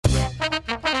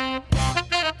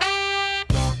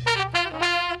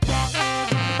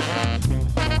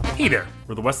Hey there,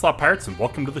 we're the Westlaw Pirates and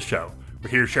welcome to the show. We're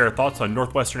here to share our thoughts on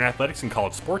Northwestern athletics and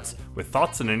college sports with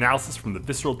thoughts and analysis from the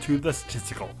visceral to the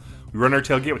statistical. We run our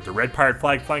tailgate with the red pirate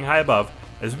flag flying high above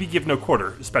as we give no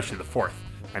quarter, especially the fourth.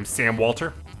 I'm Sam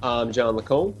Walter. I'm John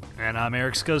Lacombe. And I'm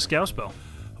Eric Skoskauspo.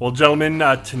 Well, gentlemen,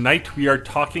 tonight we are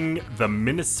talking the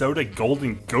Minnesota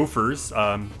Golden Gophers.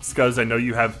 Skuz, I know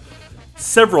you have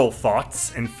several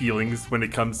thoughts and feelings when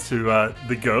it comes to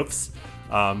the Gophs.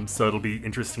 So it'll be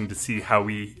interesting to see how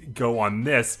we go on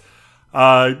this.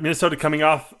 Minnesota coming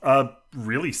off a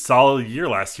really solid year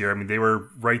last year. I mean, they were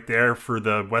right there for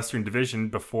the Western Division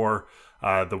before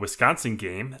the Wisconsin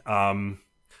game.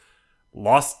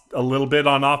 Lost a little bit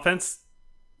on offense.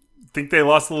 Think they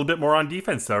lost a little bit more on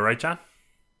defense, though, right, John?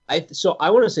 So I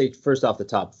want to say first off the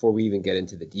top, before we even get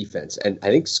into the defense, and I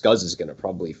think Scuzz is going to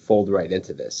probably fold right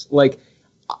into this.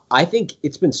 I think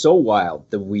it's been so wild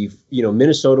that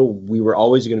Minnesota, we were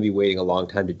always going to be waiting a long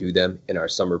time to do them in our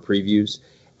summer previews.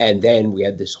 And then we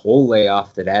had this whole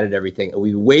layoff that added everything. And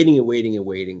we were waiting and waiting and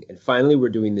waiting. And finally, we're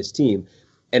doing this team.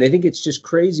 And I think it's just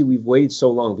crazy we've waited so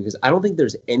long because I don't think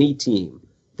there's any team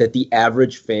that the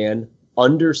average fan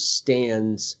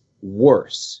understands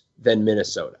worse than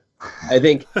Minnesota. I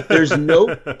think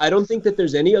I don't think that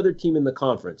there's any other team in the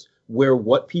conference where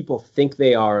what people think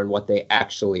they are and what they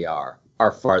actually are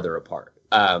farther apart,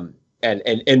 and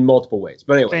in multiple ways.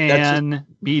 But anyway,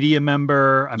 media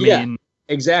member. I mean,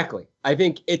 exactly. I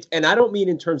think it's, and I don't mean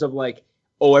in terms of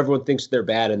everyone thinks they're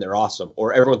bad and they're awesome,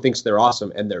 or everyone thinks they're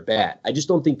awesome and they're bad. I just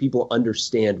don't think people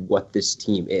understand what this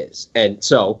team is. And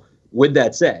so, with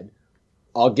that said,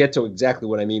 I'll get to exactly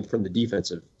what I mean from the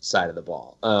defensive side of the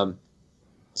ball.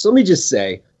 So let me just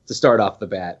say, to start off the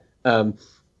bat,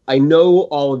 I know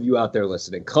all of you out there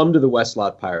listening come to the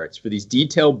Westlaw Pirates for these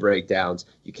detailed breakdowns.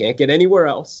 You can't get anywhere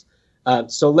else.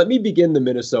 So let me begin the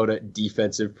Minnesota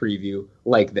defensive preview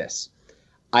like this.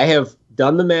 I have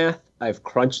done the math, I've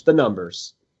crunched the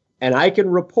numbers, and I can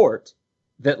report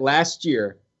that last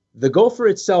year, the Gopher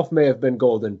itself may have been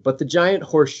golden, but the giant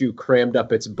horseshoe crammed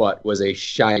up its butt was a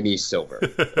shiny silver.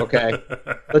 Okay?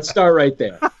 Let's start right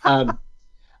there.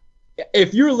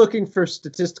 If you're looking for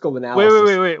statistical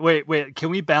analysis... Wait. Can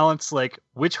we balance,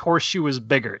 which horseshoe is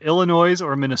bigger, Illinois'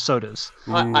 or Minnesota's?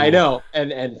 I know,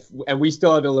 and we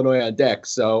still have Illinois on deck,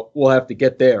 so we'll have to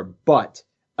get there. But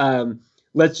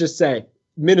let's just say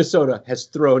Minnesota has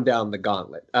thrown down the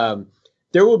gauntlet.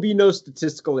 There will be no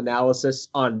statistical analysis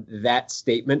on that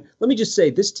statement. Let me just say,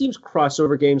 this team's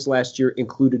crossover games last year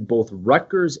included both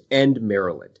Rutgers and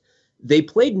Maryland. They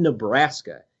played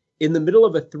Nebraska in the middle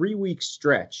of a 3-week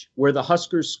stretch where the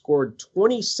Huskers scored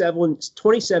 27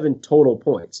 total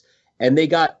points. And they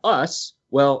got us,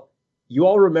 well, you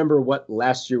all remember what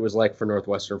last year was like for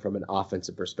Northwestern from an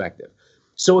offensive perspective.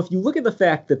 So if you look at the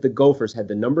fact that the Gophers had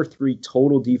the number 3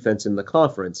 total defense in the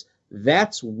conference,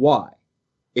 that's why.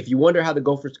 If you wonder how the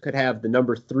Gophers could have the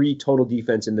number 3 total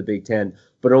defense in the Big Ten,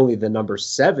 but only the number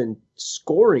 7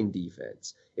 scoring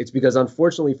defense, it's because,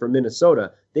 unfortunately for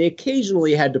Minnesota, they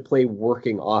occasionally had to play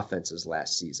working offenses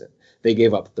last season. They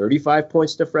gave up 35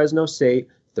 points to Fresno State,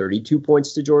 32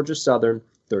 points to Georgia Southern,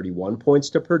 31 points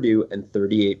to Purdue, and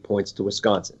 38 points to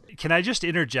Wisconsin. Can I just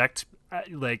interject,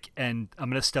 and I'm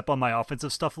going to step on my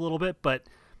offensive stuff a little bit, but,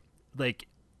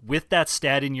 with that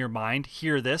stat in your mind,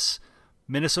 hear this.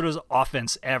 Minnesota's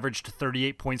offense averaged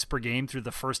 38 points per game through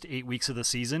the first 8 weeks of the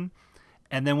season.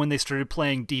 And then when they started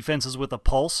playing defenses with a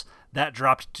pulse, that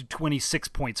dropped to 26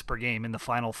 points per game in the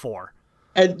final 4.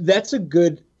 And that's I'm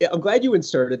glad you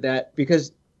inserted that,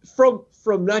 because from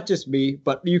not just me,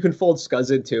 but you can fold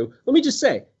Scuzz into, let me just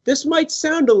say, this might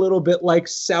sound a little bit like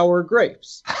sour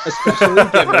grapes, especially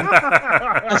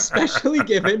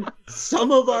given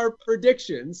some of our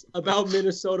predictions about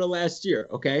Minnesota last year,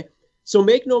 okay? So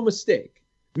make no mistake.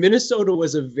 Minnesota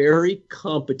was a very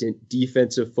competent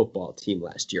defensive football team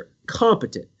last year.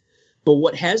 Competent. But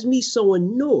what has me so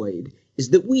annoyed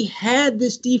is that we had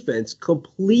this defense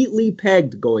completely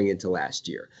pegged going into last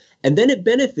year. And then it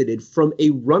benefited from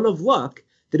a run of luck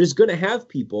that is going to have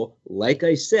people, like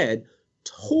I said,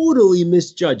 totally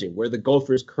misjudging where the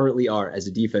Gophers currently are as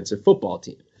a defensive football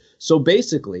team. So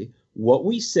basically, what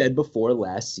we said before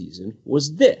last season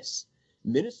was this.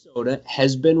 Minnesota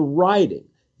has been riding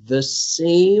the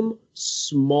same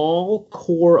small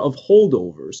core of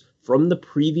holdovers from the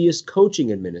previous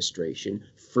coaching administration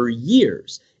for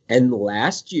years. And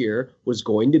last year was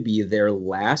going to be their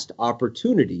last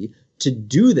opportunity to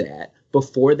do that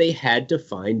before they had to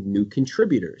find new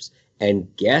contributors. And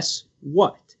guess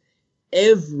what?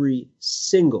 Every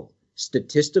single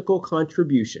statistical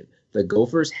contribution the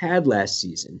Gophers had last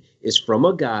season is from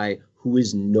a guy who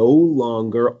is no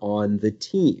longer on the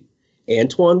team.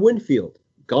 Antoine Winfield,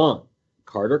 gone.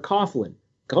 Carter Coughlin,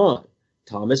 gone.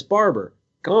 Thomas Barber,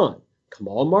 gone.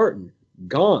 Kamal Martin,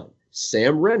 gone.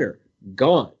 Sam Renner,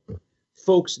 gone.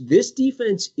 Folks, this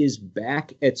defense is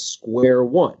back at square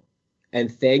one.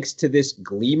 And thanks to this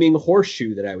gleaming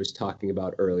horseshoe that I was talking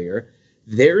about earlier,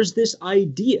 there's this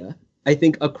idea, I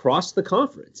think, across the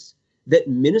conference that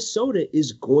Minnesota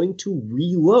is going to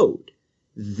reload.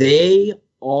 They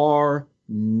are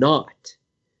not.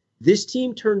 This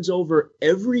team turns over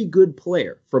every good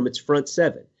player from its front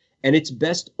seven and its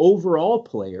best overall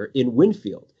player in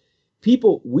Winfield.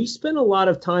 People, we spent a lot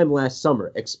of time last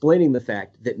summer explaining the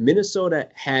fact that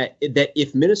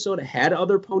if Minnesota had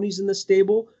other ponies in the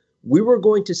stable, we were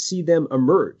going to see them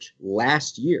emerge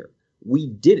last year. We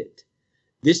didn't.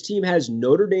 This team has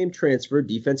Notre Dame transfer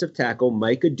defensive tackle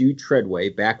Mike Adu Treadway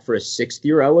back for a sixth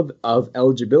year of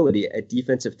eligibility at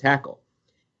defensive tackle.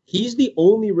 He's the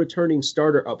only returning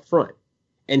starter up front,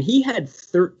 and he had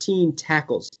 13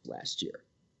 tackles last year.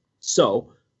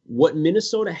 So what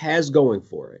Minnesota has going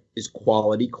for it is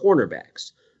quality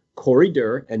cornerbacks. Corey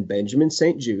Durr and Benjamin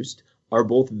St-Juste are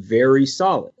both very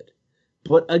solid.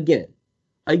 But again,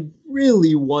 I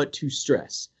really want to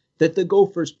stress that the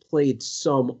Gophers played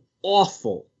some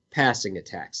awful passing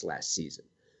attacks last season.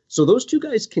 So those two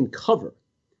guys can cover,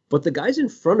 but the guys in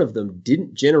front of them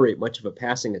didn't generate much of a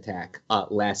passing attack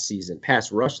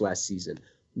pass rush last season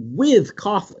with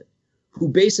Coughlin, who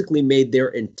basically made their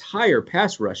entire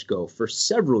pass rush go for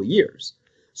several years.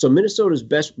 So Minnesota's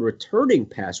best returning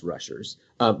pass rushers,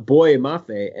 Boye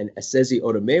Mafe and Asezi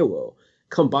Odomewo,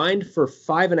 combined for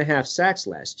 5.5 sacks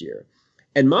last year.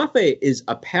 And Mafe is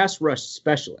a pass rush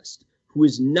specialist who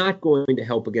is not going to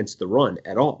help against the run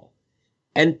at all.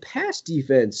 And pass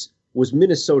defense was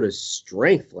Minnesota's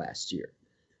strength last year.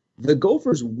 The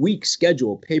Gophers' weak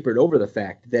schedule papered over the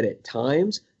fact that at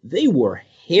times they were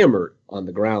hammered on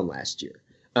the ground last year.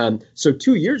 So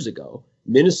 2 years ago,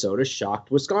 Minnesota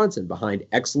shocked Wisconsin behind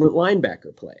excellent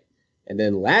linebacker play. And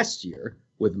then last year,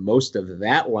 with most of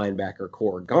that linebacker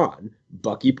core gone,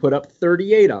 Bucky put up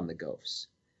 38 on the Gophs.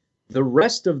 The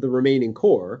rest of the remaining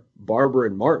core, Barber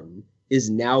and Martin, is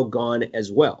now gone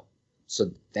as well.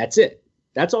 So that's it.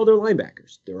 That's all their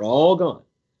linebackers. They're all gone.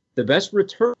 The best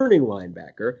returning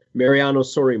linebacker, Mariano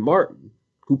Sori Martin,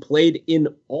 who played in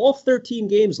all 13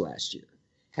 games last year,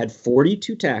 had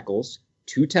 42 tackles,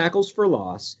 2 tackles for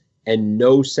loss, and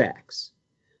no sacks.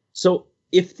 So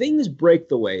if things break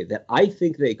the way that I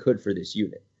think they could for this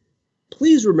unit,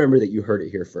 please remember that you heard it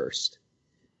here first.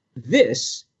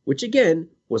 This, which again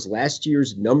was last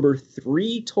year's number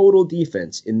 3 total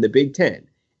defense in the Big Ten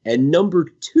and number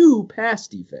 2 pass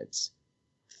defense,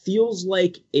 feels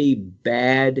like a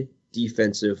bad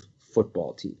defensive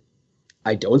football team.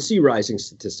 I don't see rising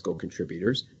statistical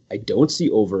contributors. I don't see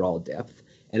overall depth.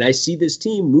 And I see this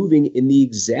team moving in the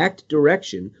exact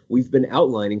direction we've been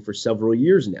outlining for several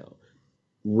years now.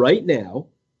 Right now,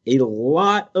 a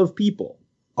lot of people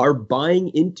are buying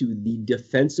into the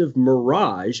defensive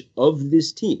mirage of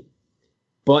this team.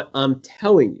 But I'm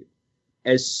telling you,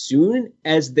 as soon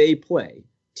as they play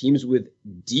teams with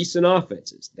decent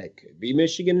offenses, that could be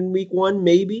Michigan in week 1,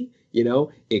 maybe,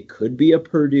 it could be a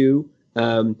Purdue.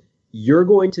 You're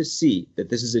going to see that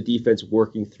this is a defense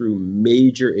working through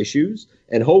major issues,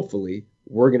 and hopefully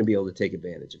we're going to be able to take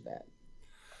advantage of that.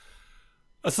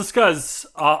 So, Scuzz,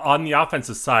 on the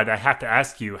offensive side, I have to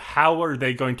ask you, how are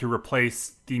they going to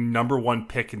replace the number 1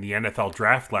 pick in the NFL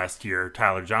draft last year,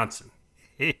 Tyler Johnson?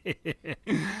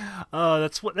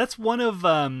 That's one of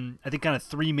I think kind of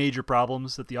 3 major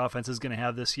problems that the offense is going to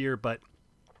have this year. But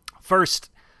first,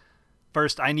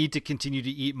 I need to continue to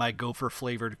eat my Gopher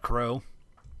flavored crow,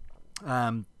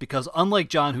 because unlike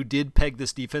John, who did peg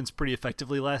this defense pretty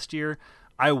effectively last year,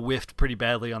 I whiffed pretty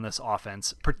badly on this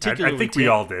offense. Particularly, I think we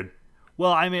all did.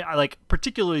 Well, I mean,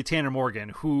 particularly Tanner Morgan,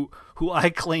 who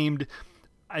I claimed,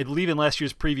 I believe in last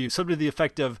year's preview, something to the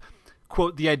effect of,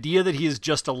 quote, the idea that he is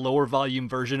just a lower volume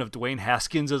version of Dwayne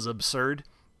Haskins is absurd.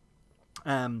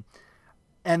 And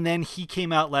then he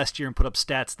came out last year and put up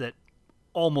stats that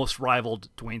almost rivaled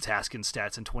Dwayne Haskins'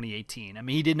 stats in 2018. I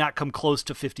mean, he did not come close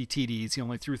to 50 TDs. He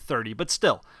only threw 30, but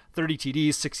still 30 TDs,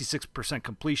 66%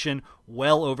 completion,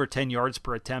 well over 10 yards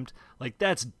per attempt. Like,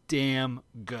 that's damn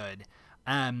good.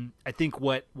 I think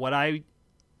what I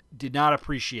did not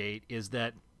appreciate is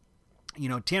that,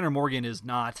 Tanner Morgan is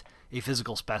not a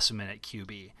physical specimen at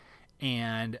QB.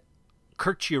 And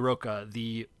Kirk Chiaroka,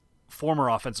 the former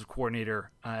offensive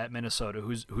coordinator at Minnesota,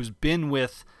 who's been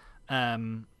with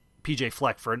PJ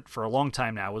Fleck for a long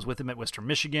time now, was with him at Western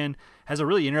Michigan, has a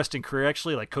really interesting career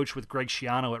actually. Like, coached with Greg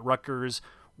Schiano at Rutgers,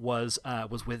 was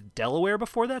with Delaware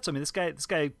before that. So I mean, this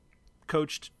guy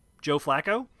coached Joe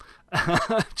Flacco,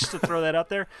 just to throw that out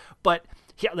there. But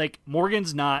yeah, like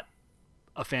Morgan's not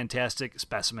a fantastic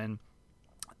specimen.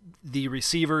 The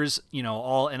receivers,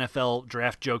 all NFL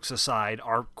draft jokes aside,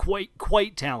 are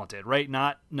quite talented, right?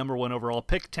 Not number one overall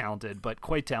pick talented, but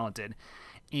quite talented.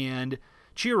 And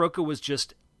Chiaroka was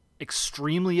just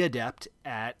extremely adept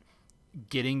at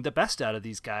getting the best out of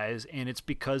these guys, and it's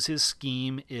because his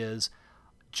scheme is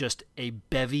just a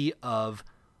bevy of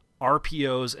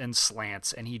RPOs and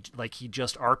slants, and he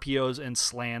just RPOs and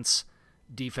slants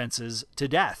defenses to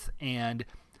death. And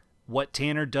what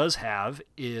Tanner does have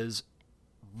is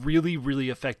really, really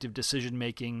effective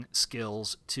decision-making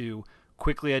skills to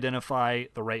quickly identify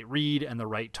the right read and the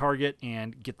right target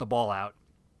and get the ball out.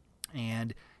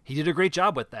 And he did a great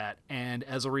job with that. And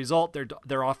as a result,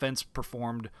 their offense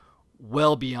performed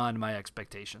well beyond my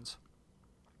expectations.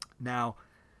 Now,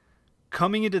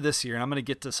 coming into this year, and I'm going to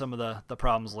get to some of the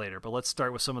problems later, but let's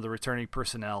start with some of the returning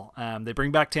personnel. They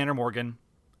bring back Tanner Morgan.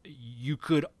 You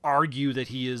could argue that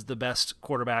he is the best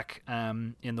quarterback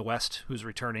in the West who's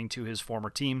returning to his former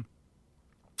team.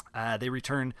 They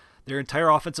return their entire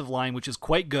offensive line, which is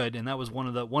quite good, and that was one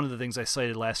of the things I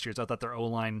cited last year. Is I thought their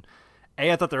O-line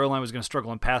was going to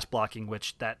struggle in pass blocking,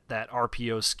 which that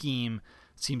RPO scheme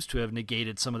seems to have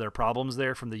negated some of their problems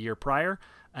there from the year prior.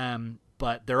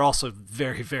 But they're also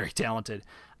very, very talented.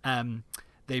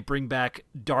 They bring back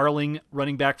darling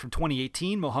running back from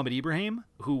 2018, Mohamed Ibrahim,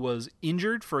 who was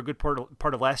injured for a good part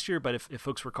of last year. But if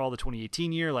folks recall the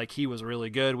 2018 year, he was really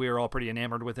good. We were all pretty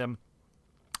enamored with him.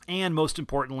 And most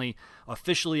importantly,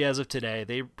 officially as of today,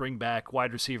 they bring back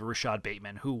wide receiver Rashad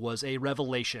Bateman, who was a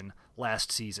revelation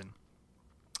last season.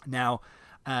 Now,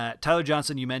 Tyler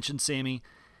Johnson, you mentioned, Sammy.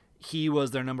 He was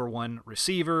their number one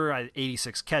receiver,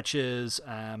 86 catches,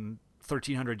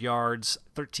 1,300 yards,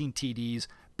 13 TDs.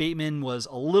 Bateman was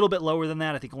a little bit lower than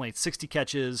that. I think only had 60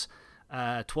 catches,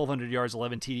 1,200 yards,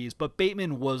 11 TDs. But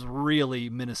Bateman was really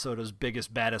Minnesota's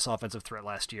biggest, baddest offensive threat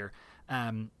last year.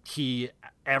 He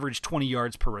averaged 20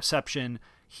 yards per reception.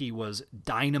 He was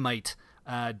dynamite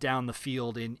down the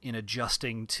field in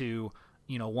adjusting to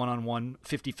one-on-one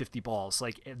 50-50 balls.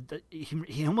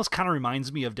 He almost kind of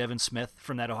reminds me of Devin Smith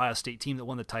from that Ohio State team that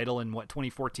won the title in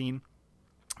 2014.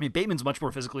 I mean, Bateman's much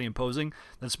more physically imposing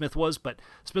than Smith was, but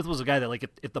Smith was a guy that,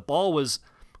 if the ball was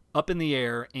up in the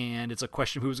air and it's a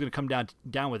question of who was going to come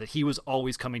down with it, he was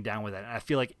always coming down with it. And I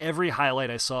feel like every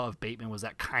highlight I saw of Bateman was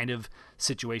that kind of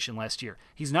situation last year.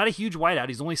 He's not a huge wideout.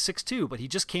 He's only 6'2", but he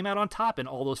just came out on top in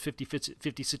all those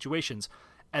 50-50 situations,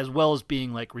 as well as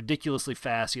being ridiculously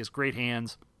fast. He has great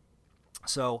hands.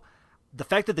 So the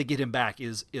fact that they get him back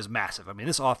is massive. I mean,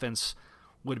 this offense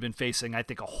would have been facing, I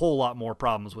think, a whole lot more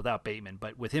problems without Bateman.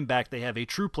 But with him back, they have a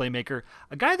true playmaker,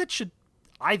 a guy that should,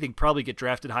 I think, probably get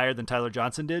drafted higher than Tyler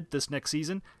Johnson did this next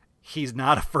season. He's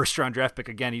not a first-round draft pick.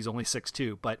 Again, he's only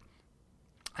 6'2". But,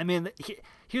 I mean,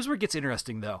 here's where it gets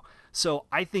interesting, though. So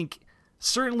I think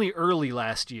certainly early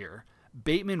last year,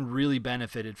 Bateman really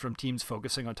benefited from teams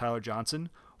focusing on Tyler Johnson.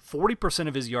 40%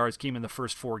 of his yards came in the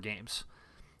first 4 games.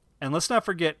 And let's not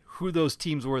forget who those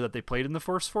teams were that they played in the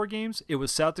first 4 games. It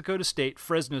was South Dakota State,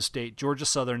 Fresno State, Georgia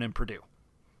Southern, and Purdue.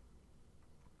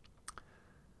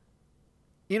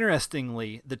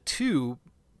 Interestingly, the two,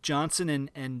 Johnson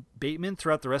and Bateman,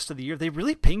 throughout the rest of the year, they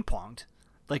really ping-ponged.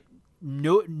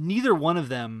 Neither one of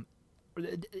them,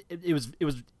 it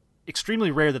was extremely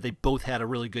rare that they both had a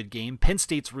really good game. Penn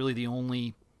State's really the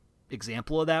only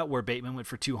example of that, where Bateman went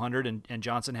for 200 and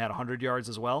Johnson had 100 yards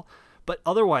as well. But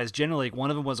otherwise, generally, one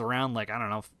of them was around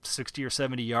 60 or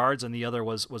 70 yards, and the other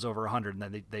was over 100, and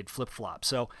then they'd flip-flop.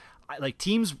 So,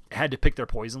 teams had to pick their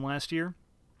poison last year,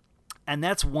 and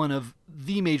that's one of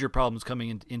the major problems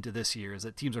coming into this year, is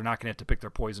that teams are not going to have to pick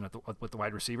their poison with the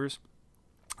wide receivers.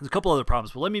 There's a couple other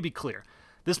problems, but let me be clear.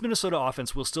 This Minnesota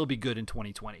offense will still be good in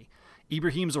 2020.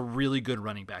 Ibrahim's a really good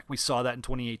running back. We saw that in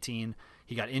 2018.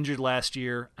 He got injured last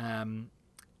year.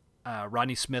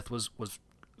 Rodney Smith was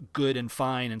good and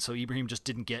fine, and so Ibrahim just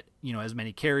didn't get as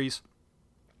many carries.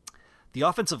 The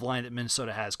offensive line that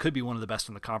Minnesota has could be one of the best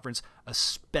in the conference,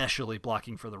 especially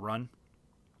blocking for the run.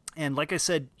 And like I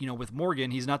said, with Morgan,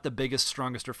 he's not the biggest,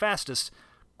 strongest, or fastest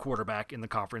quarterback in the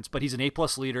conference, but he's an A+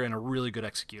 leader and a really good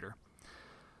executor.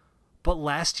 But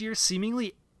last year,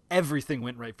 seemingly everything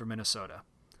went right for Minnesota.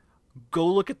 Go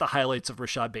look at the highlights of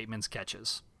Rashad Bateman's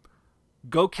catches.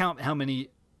 Go count how many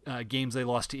games they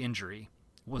lost to injury.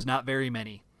 Was not very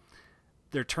many.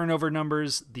 Their turnover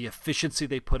numbers, the efficiency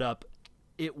they put up,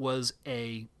 it was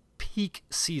a peak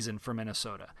season for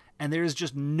Minnesota. And there is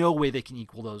just no way they can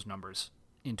equal those numbers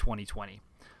in 2020.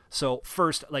 So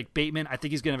first, Bateman, I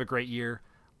think he's going to have a great year.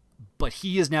 but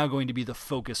he is now going to be the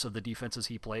focus of the defenses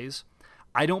he plays.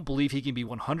 I don't believe he can be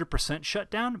 100% shut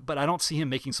down, but I don't see him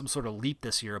making some sort of leap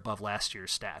this year above last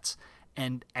year's stats.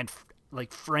 And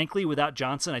frankly, without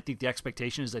Johnson, I think the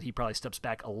expectation is that he probably steps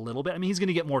back a little bit. I mean, he's going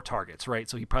to get more targets, right?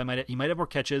 So he might have more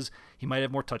catches, he might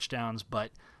have more touchdowns,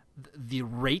 but the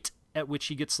rate at which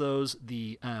he gets those,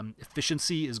 the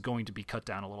efficiency is going to be cut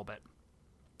down a little bit.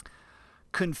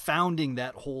 Confounding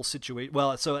that whole situation.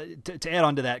 Well, so to add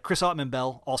on to that, Chris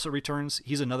Autman-Bell also returns.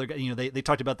 He's another guy. They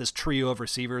talked about this trio of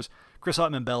receivers. Chris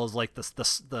Autman-Bell is like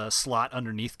the slot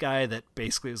underneath guy that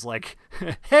basically is like,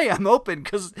 hey, I'm open,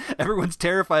 because everyone's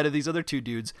terrified of these other two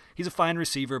dudes. He's a fine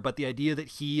receiver, but the idea that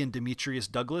he and Demetrius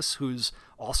Douglas, who's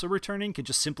also returning, can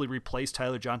just simply replace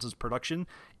Tyler Johnson's production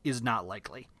is not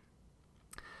likely.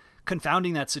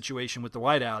 Confounding that situation with the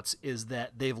wideouts is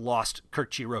that they've lost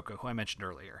Kirk Chiaroka, who I mentioned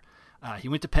earlier. He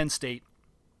went to Penn State.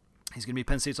 He's going to be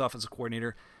Penn State's offensive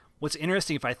coordinator. What's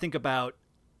interesting, if I think about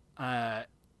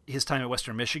his time at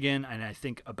Western Michigan, and I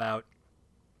think about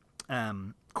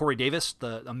Corey Davis,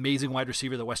 the amazing wide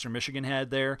receiver that Western Michigan had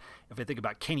there, if I think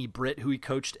about Kenny Britt, who he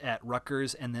coached at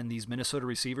Rutgers, and then these Minnesota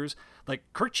receivers, like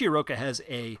Kirk Chiaroka has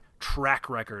a track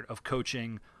record of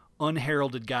coaching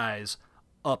unheralded guys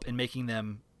up and making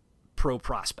them pro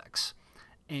prospects.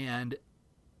 And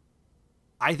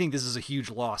I think this is a huge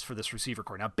loss for this receiver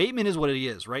core. Now, Bateman is what he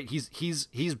is, right?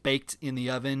 He's baked in the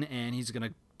oven, and he's going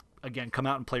to, again, come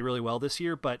out and play really well this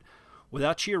year. But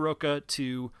without Chiaroka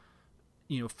to,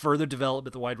 further develop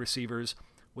at the wide receivers,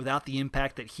 without the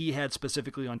impact that he had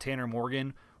specifically on Tanner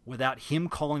Morgan, without him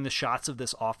calling the shots of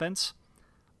this offense,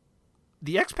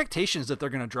 the expectation is that they're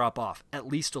going to drop off at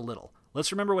least a little.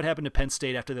 Let's remember what happened to Penn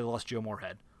State after they lost Joe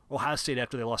Moorhead, Ohio State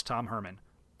after they lost Tom Herman.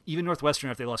 Even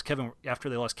Northwestern after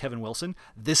they lost Kevin Wilson.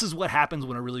 This is what happens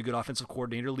when a really good offensive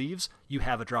coordinator leaves. You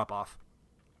have a drop off.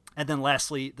 And then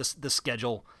lastly, the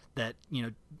schedule that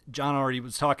John already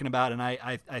was talking about, and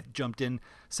I jumped in: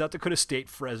 South Dakota State,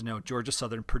 Fresno, Georgia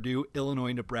Southern, Purdue,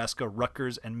 Illinois, Nebraska,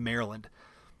 Rutgers, and Maryland.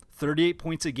 38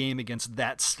 points a game against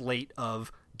that slate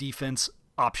of defense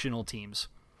optional teams.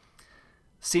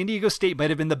 San Diego State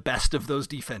might have been the best of those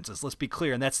defenses. Let's be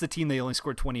clear, and that's the team they only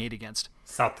scored 28 against.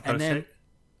 South Dakota State.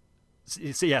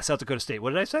 Yeah, South Dakota State. What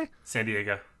did I say? San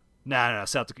Diego. No,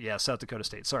 South Dakota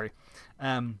State. Sorry.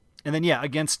 And then,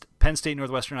 against Penn State,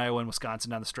 Northwestern Iowa, and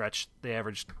Wisconsin down the stretch, they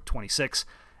averaged 26.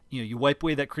 You wipe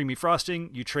away that creamy frosting,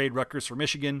 you trade Rutgers for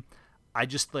Michigan. I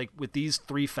just, with these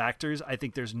three factors, I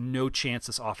think there's no chance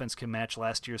this offense can match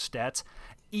last year's stats,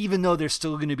 even though they're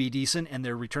still going to be decent and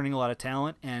they're returning a lot of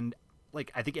talent. And,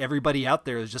 I think everybody out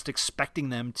there is just expecting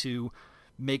them to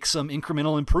make some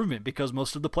incremental improvement because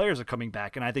most of the players are coming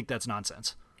back, and I think that's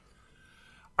nonsense.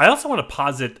 I also want to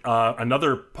posit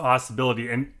another possibility,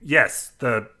 and yes,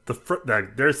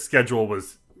 their schedule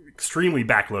was extremely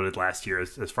backloaded last year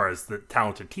as far as the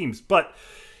talented teams, but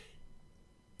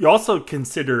you also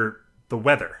consider the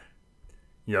weather.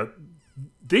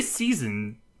 This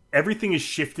season, everything is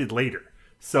shifted later.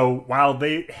 So while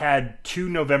they had 2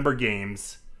 November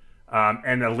games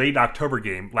and a late October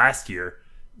game last year,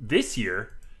 this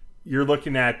year, you're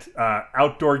looking at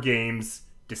outdoor games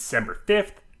December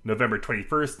 5th, November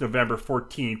 21st, November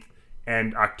 14th,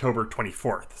 and October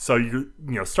 24th. So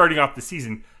you're starting off the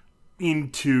season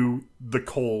into the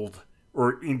cold,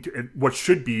 or into what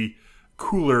should be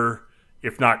cooler,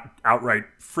 if not outright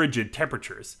frigid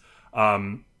temperatures.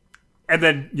 And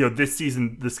then this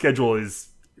season the schedule is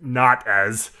not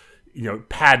as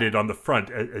padded on the front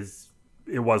as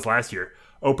it was last year.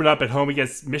 Open up at home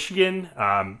against Michigan.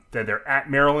 Then they're at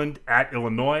Maryland, at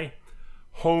Illinois,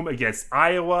 home against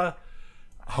Iowa,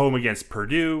 home against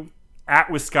Purdue, at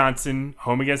Wisconsin,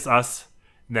 home against us,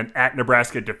 and then at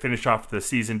Nebraska to finish off the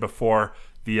season before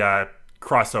the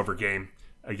crossover game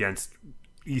against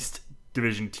East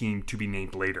Division team to be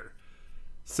named later.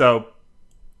 So,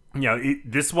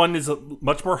 this one is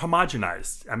much more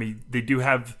homogenized. I mean, they do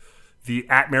have the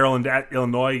at Maryland, at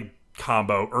Illinois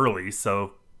combo early,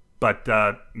 so... But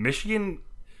Michigan,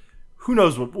 who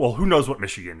knows what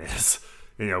Michigan is?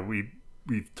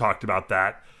 We've talked about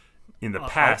that in the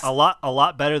past. A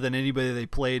lot better than anybody they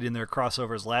played in their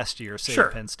crossovers last year, say sure.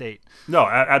 Penn State. No,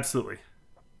 absolutely.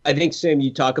 I think, Sam,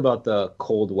 you talk about the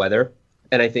cold weather,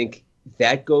 and I think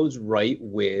that goes right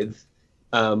with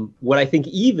what I think,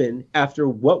 even after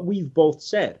what we've both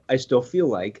said, I still feel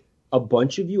like a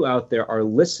bunch of you out there are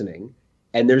listening,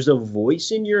 and there's a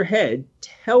voice in your head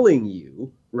telling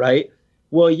you, right?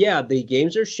 Well, yeah, the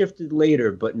games are shifted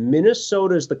later, but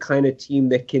Minnesota is the kind of team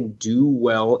that can do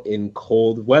well in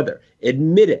cold weather.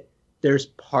 Admit it. There's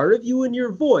part of you in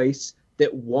your voice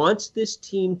that wants this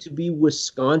team to be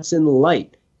Wisconsin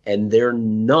light, and they're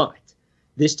not.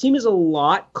 This team is a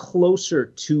lot closer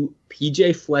to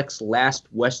PJ Fleck's last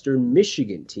Western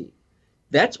Michigan team.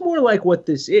 That's more like what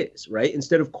this is, right?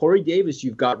 Instead of Corey Davis,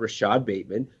 you've got Rashad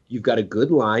Bateman. You've got a good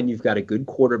line. You've got a good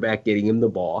quarterback getting him the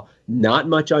ball. Not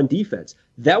much on defense.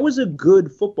 That was a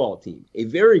good football team, a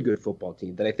very good football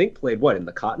team that I think played, what, in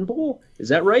the Cotton Bowl? Is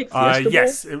that right?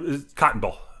 Yes, it was Cotton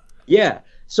Bowl. Yeah.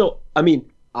 So, I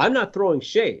mean, I'm not throwing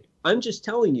shade. I'm just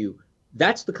telling you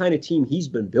that's the kind of team he's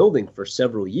been building for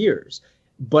several years.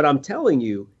 But I'm telling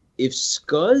you, if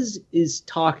Scuzz is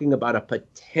talking about a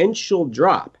potential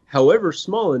drop, however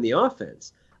small in the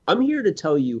offense, I'm here to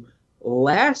tell you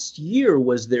last year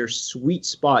was their sweet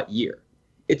spot year.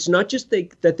 It's not just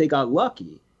that they got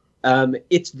lucky.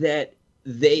 It's that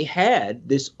they had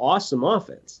this awesome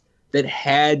offense that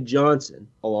had Johnson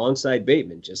alongside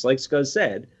Bateman, just like Scuzz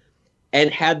said, and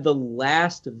had the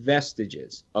last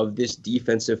vestiges of this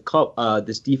defensive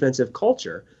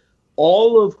culture,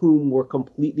 all of whom were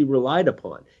completely relied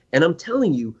upon. And I'm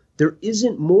telling you, there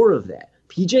isn't more of that.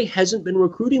 PJ hasn't been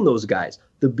recruiting those guys.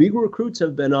 The big recruits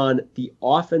have been on the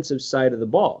offensive side of the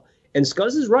ball. And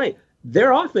Scuzz is right.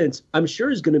 Their offense, I'm sure,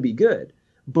 is going to be good.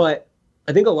 But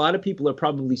I think a lot of people are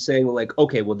probably saying, like,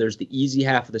 okay, well, there's the easy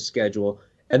half of the schedule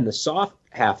and the soft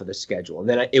half of the schedule. And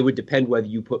then it would depend whether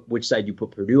you put which side you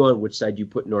put Purdue on, which side you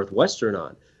put Northwestern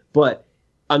on. But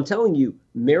I'm telling you,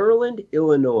 Maryland,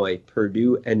 Illinois,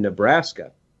 Purdue, and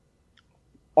Nebraska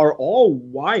are all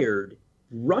wired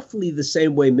roughly the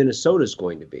same way Minnesota's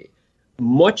going to be.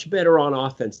 Much better on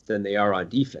offense than they are on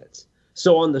defense.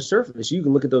 So on the surface, you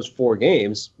can look at those 4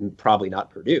 games, probably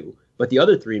not Purdue, but the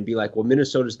other 3 and be like, well,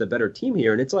 Minnesota's the better team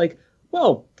here. And it's like,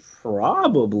 well,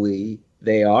 probably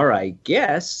they are, I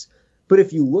guess. But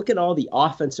if you look at all the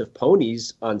offensive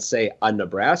ponies on, say, a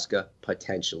Nebraska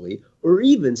potentially, or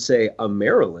even, say, a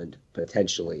Maryland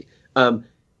potentially,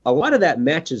 a lot of that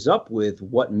matches up with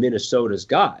what Minnesota's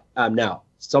got. Now,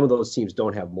 some of those teams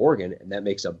don't have Morgan, and that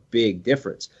makes a big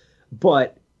difference.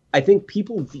 But I think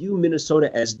people view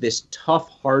Minnesota as this tough,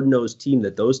 hard-nosed team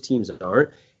that those teams aren't.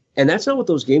 And that's not what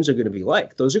those games are going to be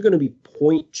like. Those are going to be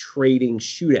point-trading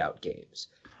shootout games.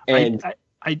 And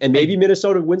maybe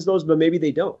Minnesota wins those, but maybe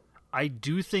they don't. I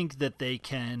do think that they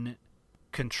can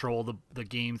control the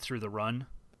game through the run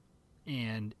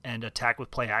and attack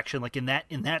with play action. Like in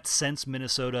that sense,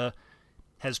 Minnesota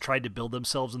has tried to build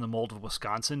themselves in the mold of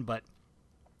Wisconsin, but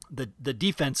the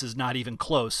defense is not even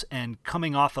close. And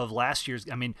coming off of last year's,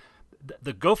 I mean,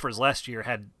 the Gophers last year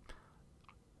had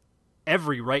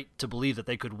every right to believe that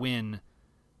they could win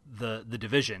the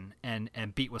division and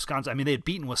beat Wisconsin. I mean, they had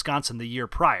beaten Wisconsin the year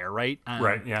prior, right?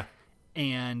 Right. Yeah.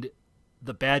 And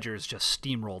the Badgers just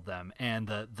steamrolled them, and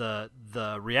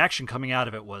the reaction coming out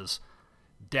of it was,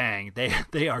 dang,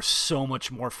 they are so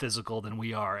much more physical than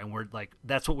we are, and we're like,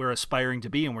 that's what we're aspiring to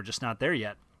be, and we're just not there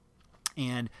yet.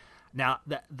 And now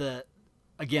the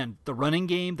running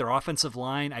game, their offensive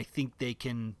line, I think they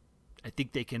can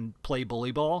play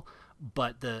bully ball,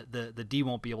 but the D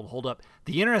won't be able to hold up.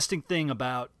 The interesting thing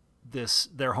about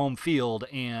their home field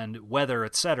and weather,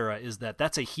 etc., is that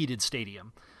that's a heated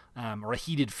stadium, or a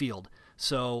heated field.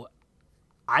 So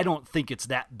I don't think it's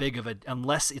that big of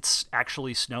unless it's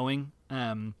actually snowing.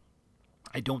 I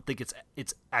don't think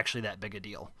it's actually that big a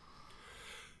deal.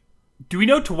 Do we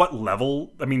know to what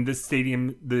level? I mean, this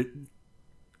stadium,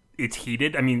 it's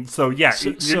heated. I mean, so yeah,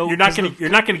 you're not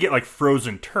gonna get like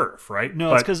frozen turf, right?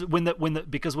 No, it's because when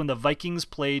the Vikings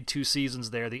played 2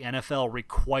 seasons there, the NFL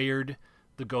required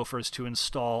the Gophers to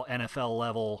install NFL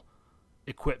level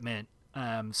equipment,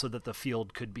 so that the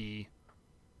field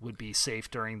would be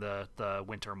safe during the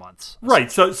winter months.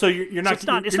 Right. So you're not.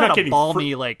 So it's not getting balmy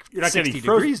you're not 60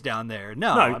 degrees down there.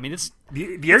 No, I mean it's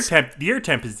the air temp. The air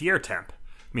temp is the air temp.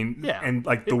 I mean, yeah, and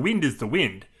like the wind is the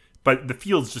wind, but the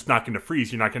field's just not going to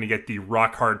freeze. You're not going to get the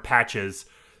rock hard patches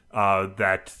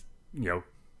that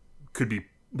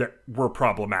were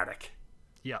problematic.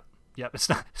 Yep. It's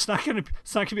not going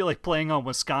to be like playing on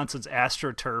Wisconsin's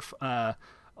AstroTurf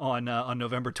on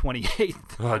November 28th.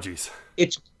 Oh, geez.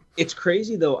 It's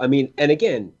crazy though. I mean, and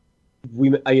again,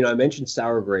 I mentioned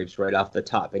sour grapes right off the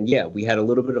top, and yeah, we had a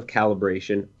little bit of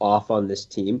calibration off on this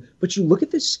team. But you look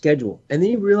at this schedule, and then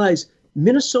you realize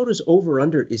Minnesota's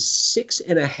over/under is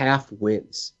 6.5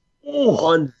 wins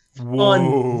on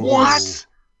what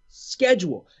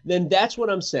schedule. Then that's what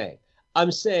I'm saying.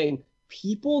 I'm saying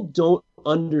people don't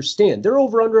understand. Their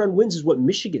over/under on wins is what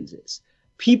Michigan's is.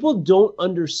 People don't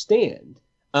understand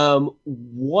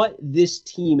what this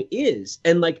team is.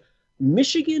 And like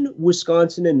Michigan,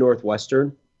 Wisconsin, and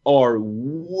Northwestern are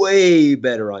way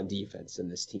better on defense than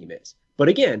this team is. But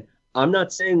again, I'm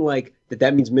not saying like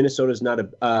that means Minnesota's not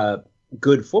a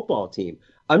good football team.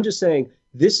 I'm just saying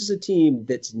this is a team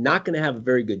that's not going to have a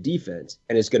very good defense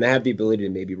and is going to have the ability to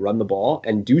maybe run the ball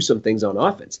and do some things on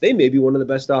offense. They may be one of the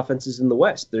best offenses in the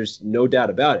West. There's no doubt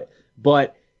about it.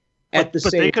 But at the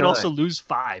same time, they could also lose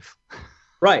 5.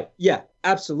 Right. Yeah,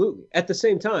 absolutely. At the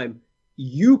same time,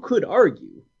 you could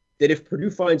argue that if Purdue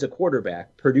finds a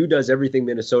quarterback, Purdue does everything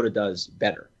Minnesota does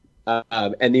better.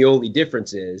 And the only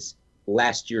difference is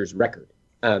last year's record.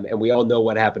 And we all know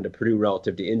what happened to Purdue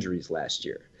relative to injuries last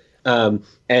year.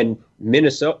 And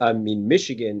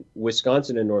Michigan,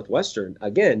 Wisconsin, and Northwestern,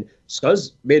 again,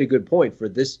 Scuzz made a good point for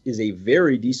this is a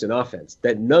very decent offense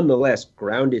that nonetheless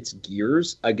ground its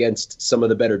gears against some of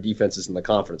the better defenses in the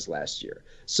conference last year.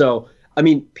 So, I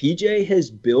mean, PJ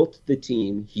has built the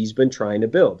team he's been trying to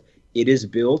build. It is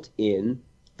built in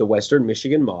the Western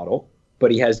Michigan model,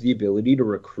 but he has the ability to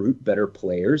recruit better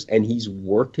players, and he's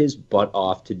worked his butt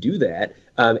off to do that.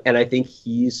 And I think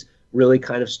he's really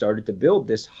kind of started to build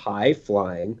this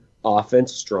high-flying,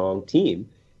 offense-strong team.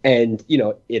 And, you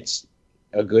know, it's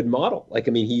a good model. Like,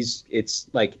 I mean, he's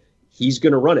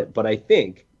going to run it. But I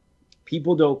think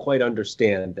people don't quite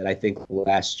understand that I think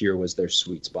last year was their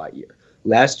sweet spot year.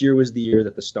 Last year was the year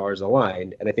that the stars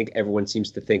aligned, and I think everyone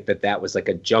seems to think that that was like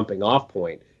a jumping-off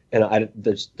point. And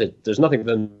there's nothing for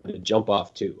them to jump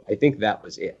off to. I think that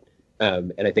was it.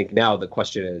 And I think now the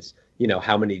question is, you know,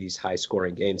 how many of these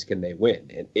high-scoring games can they win?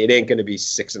 And it ain't going to be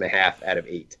 6.5 out of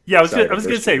 8. Yeah, I was going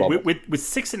to say with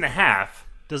 6.5.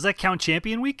 Does that count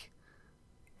champion week?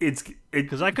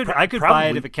 Because I could probably buy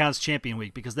it if it counts champion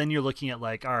week, because then you're looking at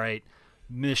like, all right,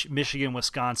 Michigan,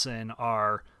 Wisconsin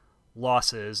are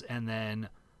losses, and then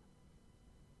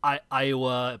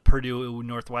Iowa, Purdue,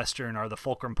 Northwestern are the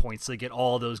fulcrum points. They get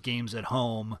all those games at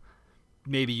home.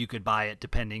 Maybe you could buy it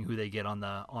depending who they get on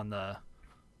the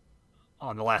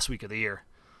last week of the year.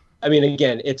 I mean,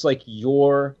 again, it's like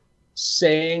you're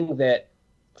saying that,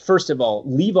 first of all,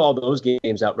 leave all those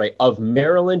games out, right, of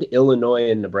Maryland,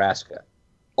 Illinois, and Nebraska,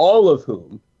 all of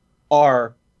whom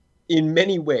are, in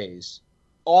many ways,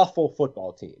 awful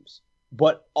football teams,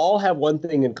 but all have one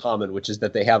thing in common, which is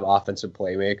that they have offensive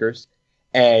playmakers.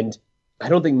 And I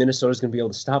don't think Minnesota's going to be able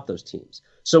to stop those teams.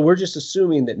 So we're just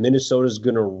assuming that Minnesota's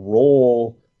going to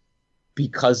roll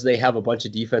because they have a bunch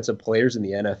of defensive players in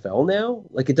the NFL now.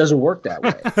 Like, it doesn't work that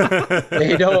way.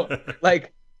 They don't,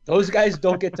 like, those guys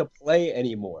don't get to play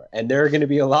anymore. And there are going to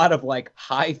be a lot of like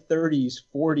high 30s,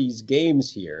 40s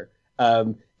games here.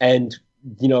 And,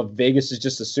 you know, Vegas is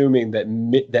just assuming that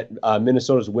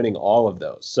Minnesota's winning all of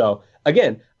those. So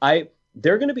again,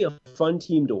 they're going to be a fun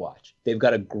team to watch. They've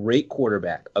got a great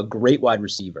quarterback, a great wide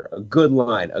receiver, a good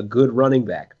line, a good running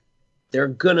back. They're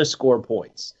going to score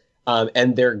points,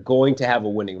 and they're going to have a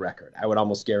winning record. I would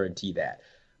almost guarantee that.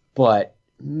 But,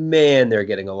 man, they're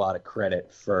getting a lot of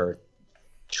credit for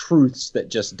truths that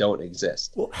just don't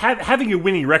exist. Well, having a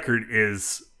winning record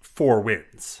is 4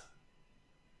 wins.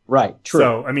 Right, true.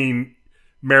 So, I mean,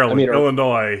 Maryland,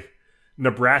 Illinois,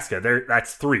 Nebraska,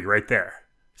 that's 3 right there.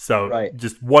 So right.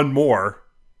 Just one more,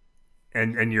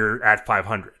 and you're at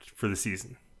 500 for the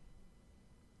season.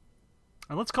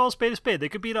 And let's call a spade a spade. They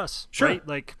could beat us. Sure.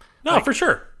 Right? For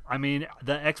sure. I mean,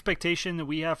 the expectation that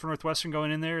we have for Northwestern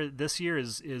going in there this year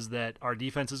is that our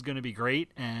defense is going to be great,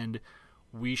 and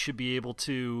we should be able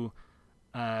to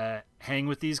hang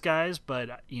with these guys.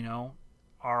 But, you know,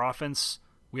 our offense,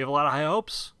 we have a lot of high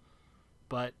hopes,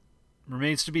 but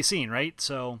remains to be seen, right?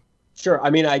 So sure. I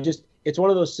mean, it's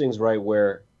one of those things, right,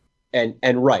 where and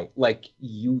right, like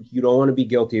you don't want to be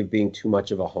guilty of being too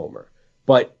much of a homer.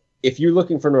 But if you're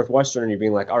looking for Northwestern and you're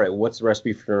being like, all right, what's the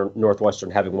recipe for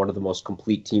Northwestern having one of the most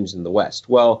complete teams in the West?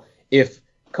 Well, if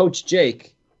Coach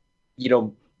Jake, you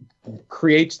know,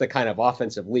 creates the kind of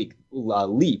offensive leap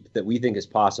that we think is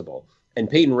possible, and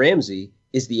Peyton Ramsey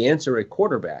is the answer at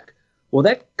quarterback, well,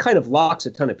 that kind of locks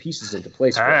a ton of pieces into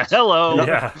place for us. Hello.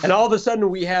 And all of a sudden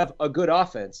we have a good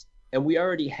offense, and we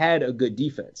already had a good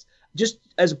defense. Just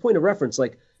as a point of reference,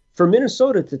 like for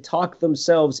Minnesota to talk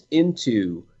themselves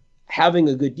into having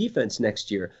a good defense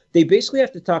next year, they basically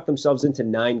have to talk themselves into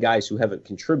 9 guys who haven't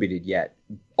contributed yet,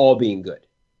 all being good.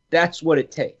 That's what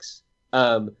it takes.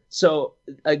 So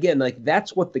again, like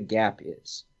that's what the gap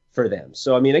is for them.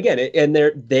 So, I mean, again, and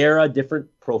they're a different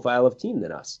profile of team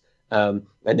than us. And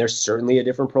they're certainly a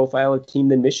different profile of team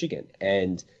than Michigan.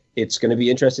 And it's going to be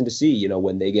interesting to see, you know,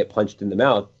 when they get punched in the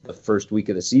mouth the first week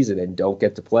of the season and don't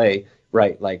get to play,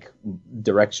 right, like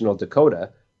directional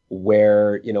Dakota,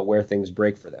 where things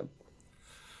break for them.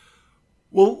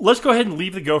 Well, let's go ahead and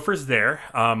leave the Gophers there.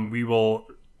 We will...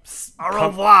 Au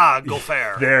revoir,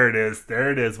 Gopher. There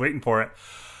it is. Waiting for it.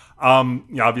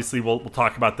 Obviously, we'll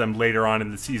talk about them later on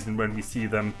in the season when we see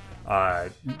them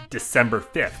December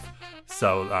 5th.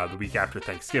 So the week after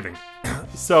Thanksgiving.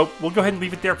 So we'll go ahead and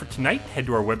leave it there for tonight. Head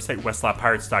to our website,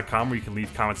 westlawpirates.com, where you can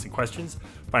leave comments and questions.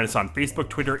 Find us on Facebook,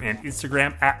 Twitter, and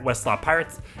Instagram at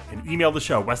westlawpirates, and email the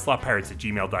show,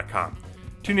 westlawpirates@gmail.com.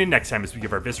 Tune in next time as we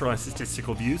give our visceral and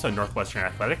statistical views on Northwestern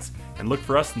athletics, and look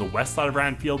for us in the west side of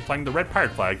Ryan Field flying the red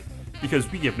pirate flag,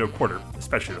 because we give no quarter,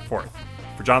 especially the fourth.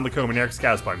 For John Lacombe and Eric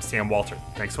Scasbo, I'm Sam Walter.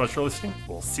 Thanks so much for listening.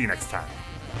 We'll see you next time.